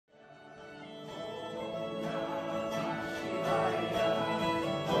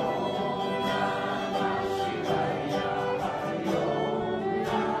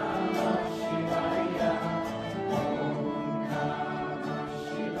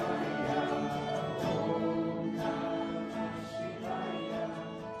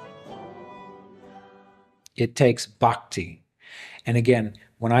It takes bhakti. And again,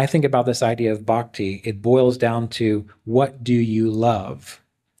 when I think about this idea of bhakti, it boils down to, what do you love?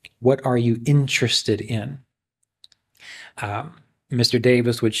 What are you interested in? Mr.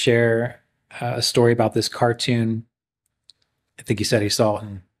 Davis would share a story about this cartoon. I think he said he saw it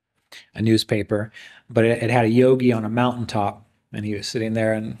in a newspaper, but it had a yogi on a mountaintop, and he was sitting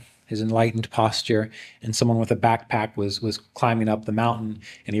there in his enlightened posture, and someone with a backpack was climbing up the mountain,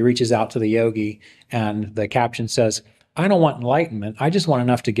 and he reaches out to the yogi, and the caption says, "I don't want enlightenment, I just want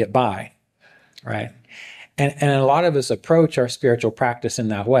enough to get by," right? And a lot of us approach our spiritual practice in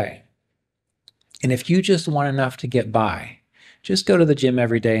that way. And if you just want enough to get by, just go to the gym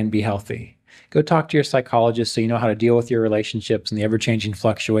every day and be healthy. Go talk to your psychologist so you know how to deal with your relationships and the ever-changing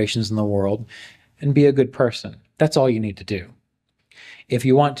fluctuations in the world, and be a good person. That's all you need to do. If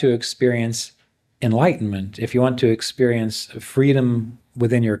you want to experience enlightenment, if you want to experience freedom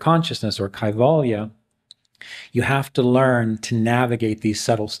within your consciousness, or kaivalya, you have to learn to navigate these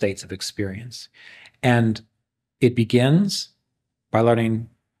subtle states of experience. And it begins by learning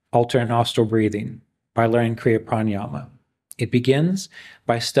alternate nostril breathing, by learning Kriya Pranayama. It begins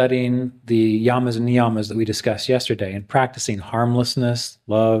by studying the yamas and niyamas that we discussed yesterday, and practicing harmlessness,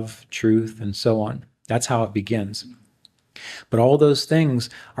 love, truth, and so on. That's how it begins. But all those things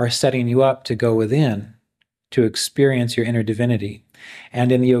are setting you up to go within, to experience your inner divinity.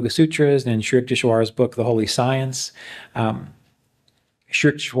 And in the Yoga Sutras and in Sri Yukteswar's book, The Holy Science,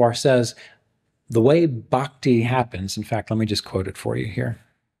 Sri Yukteswar says, the way bhakti happens, in fact, let me just quote it for you here.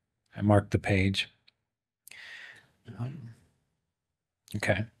 I marked the page.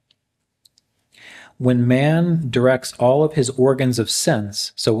 Okay. When man directs all of his organs of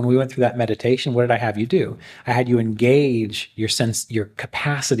sense, so when we went through that meditation, what did I have you do? I had you engage your sense, your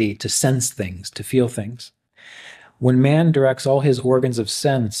capacity to sense things, to feel things. When man directs all his organs of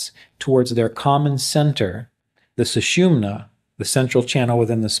sense towards their common center, the sushumna, the central channel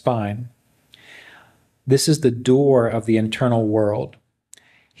within the spine, this is the door of the internal world.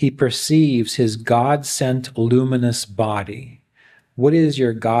 He perceives his God-sent luminous body. What is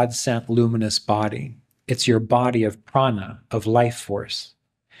your God-sent luminous body? It's your body of prana, of life force.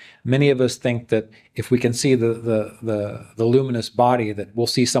 Many of us think that if we can see the luminous body, that we'll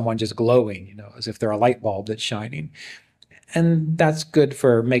see someone just glowing, you know, as if they're a light bulb that's shining. And that's good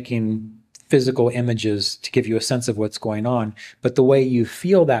for making physical images to give you a sense of what's going on. But the way you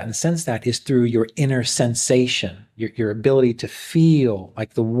feel that and sense that is through your inner sensation, your ability to feel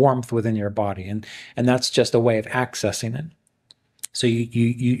like the warmth within your body. And that's just a way of accessing it. So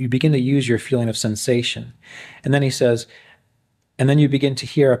you begin to use your feeling of sensation. And then he says, and then you begin to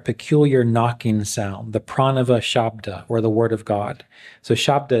hear a peculiar knocking sound, the pranava shabda, or the word of God. So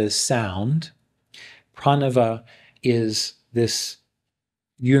shabda is sound. Pranava is this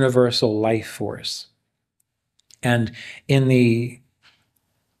universal life force. And in the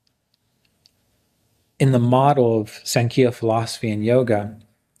model of Sankhya philosophy and yoga,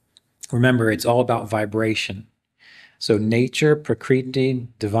 remember, it's all about vibration. So nature, prakriti,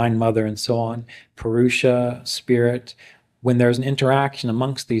 divine mother, and so on, purusha, spirit, when there's an interaction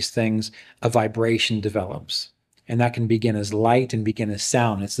amongst these things, a vibration develops. And that can begin as light and begin as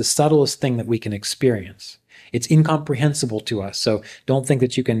sound. It's the subtlest thing that we can experience. It's incomprehensible to us. So don't think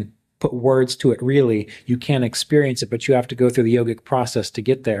that you can put words to it really. You can experience it, but you have to go through the yogic process to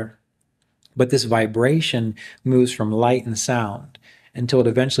get there. But this vibration moves from light and sound until it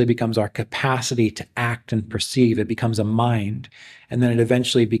eventually becomes our capacity to act and perceive. It becomes a mind. And then it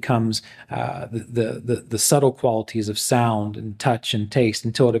eventually becomes the subtle qualities of sound and touch and taste,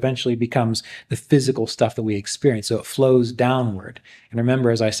 until it eventually becomes the physical stuff that we experience. So it flows downward. And remember,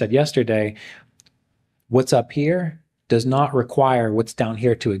 as I said yesterday, what's up here does not require what's down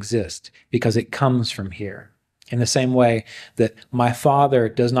here to exist, because it comes from here. In the same way that my father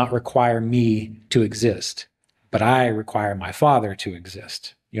does not require me to exist, but I require my father to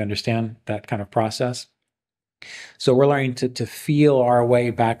exist. You understand that kind of process? So we're learning to feel our way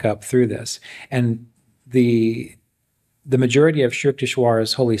back up through this. And the majority of Sri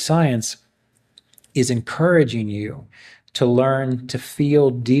Yukteswar's Holy Science is encouraging you to learn to feel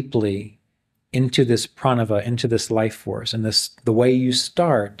deeply into this pranava, into this life force. And the way you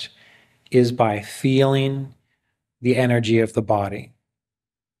start is by feeling the energy of the body.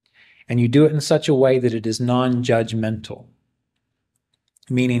 And you do it in such a way that it is non-judgmental.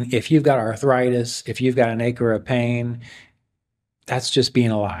 Meaning, if you've got arthritis, if you've got an ache or a pain, that's just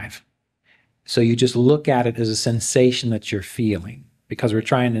being alive. So you just look at it as a sensation that you're feeling, because we're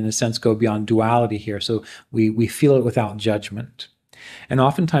trying, in a sense, go beyond duality here. So we feel it without judgment. And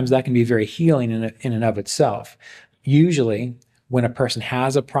oftentimes that can be very healing in and of itself. Usually, when a person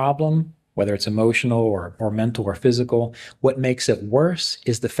has a problem, whether it's emotional or mental or physical. What makes it worse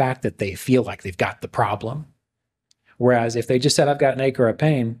is the fact that they feel like they've got the problem. Whereas if they just said, I've got an ache or a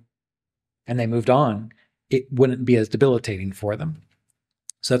pain, and they moved on, it wouldn't be as debilitating for them.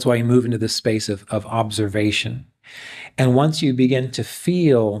 So that's why you move into this space of observation. And once you begin to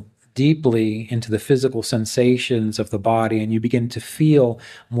feel deeply into the physical sensations of the body, and you begin to feel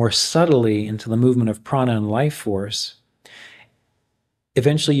more subtly into the movement of prana and life force,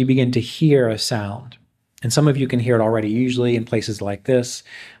 eventually you begin to hear a sound. And some of you can hear it already, usually in places like this,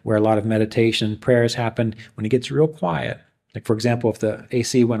 where a lot of meditation prayers happen. When it gets real quiet, like for example, if the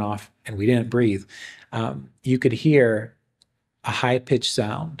AC went off and we didn't breathe, you could hear a high-pitched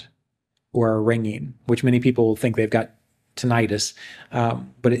sound or a ringing, which many people think they've got tinnitus,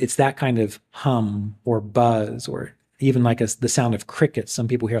 but it's that kind of hum or buzz, or even like the sound of crickets. Some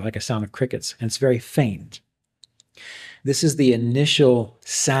people hear like a sound of crickets, and it's very faint. This is the initial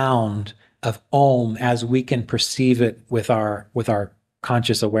sound of Om as we can perceive it with our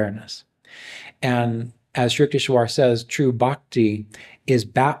conscious awareness. And as Sri Yukteswar says, true bhakti is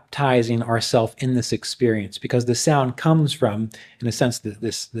baptizing ourselves in this experience, because the sound comes from, in a sense,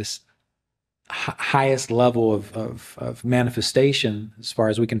 this highest level of manifestation as far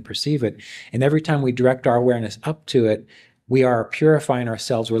as we can perceive it. And every time we direct our awareness up to it, we are purifying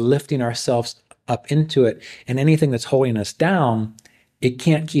ourselves, we're lifting ourselves up into it. And anything that's holding us down, it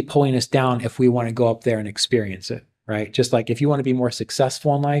can't keep holding us down if we want to go up there and experience it, right? Just like if you want to be more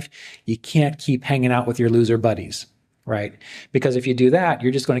successful in life, you can't keep hanging out with your loser buddies, right? Because if you do that,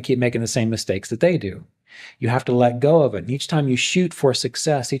 you're just going to keep making the same mistakes that they do. You have to let go of it. And each time you shoot for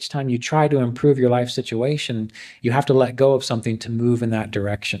success, each time you try to improve your life situation, you have to let go of something to move in that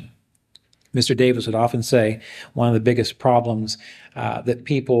direction. Mr. Davis would often say one of the biggest problems that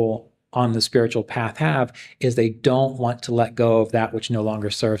people on the spiritual path have is they don't want to let go of that which no longer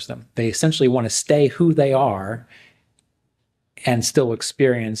serves them. They essentially want to stay who they are and still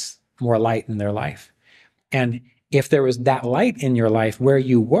experience more light in their life. And if there was that light in your life where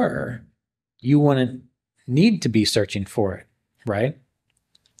you were, you wouldn't need to be searching for it, right?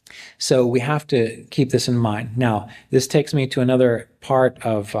 So we have to keep this in mind. Now, this takes me to another part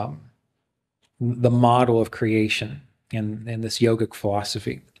of the model of creation in this yogic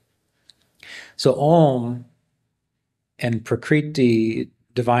philosophy. So Om and Prakriti,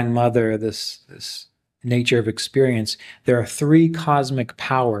 Divine Mother, this nature of experience, there are three cosmic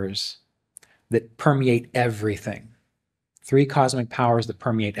powers that permeate everything. Three cosmic powers that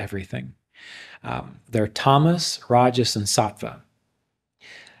permeate everything. They're tamas, rajas, and sattva.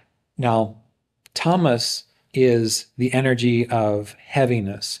 Now, tamas is the energy of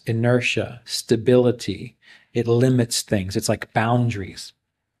heaviness, inertia, stability. It limits things. It's like boundaries.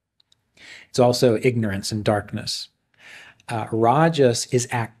 It's also ignorance and darkness. Rajas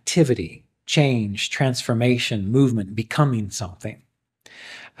is activity, change, transformation, movement, becoming something.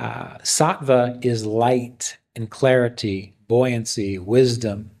 Sattva is light and clarity, buoyancy,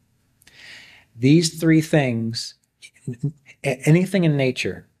 wisdom. These three things, anything in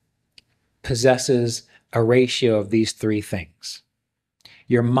nature possesses a ratio of these three things.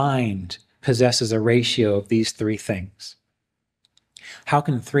 Your mind possesses a ratio of these three things. How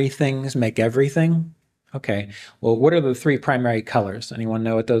can three things make everything? Okay, well, what are the three primary colors? Anyone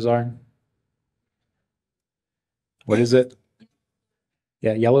know what those are? What is it?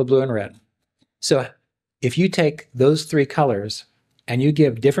 Yeah, yellow, blue, and red. So if you take those three colors and you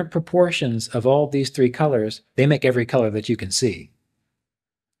give different proportions of all these three colors, they make every color that you can see.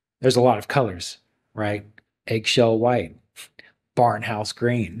 There's a lot of colors, right? Eggshell white, barnhouse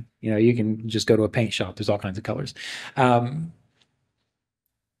green. You know, you can just go to a paint shop. There's all kinds of colors.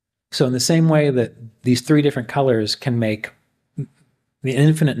 So in the same way that these three different colors can make the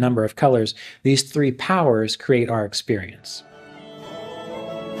infinite number of colors, these three powers create our experience.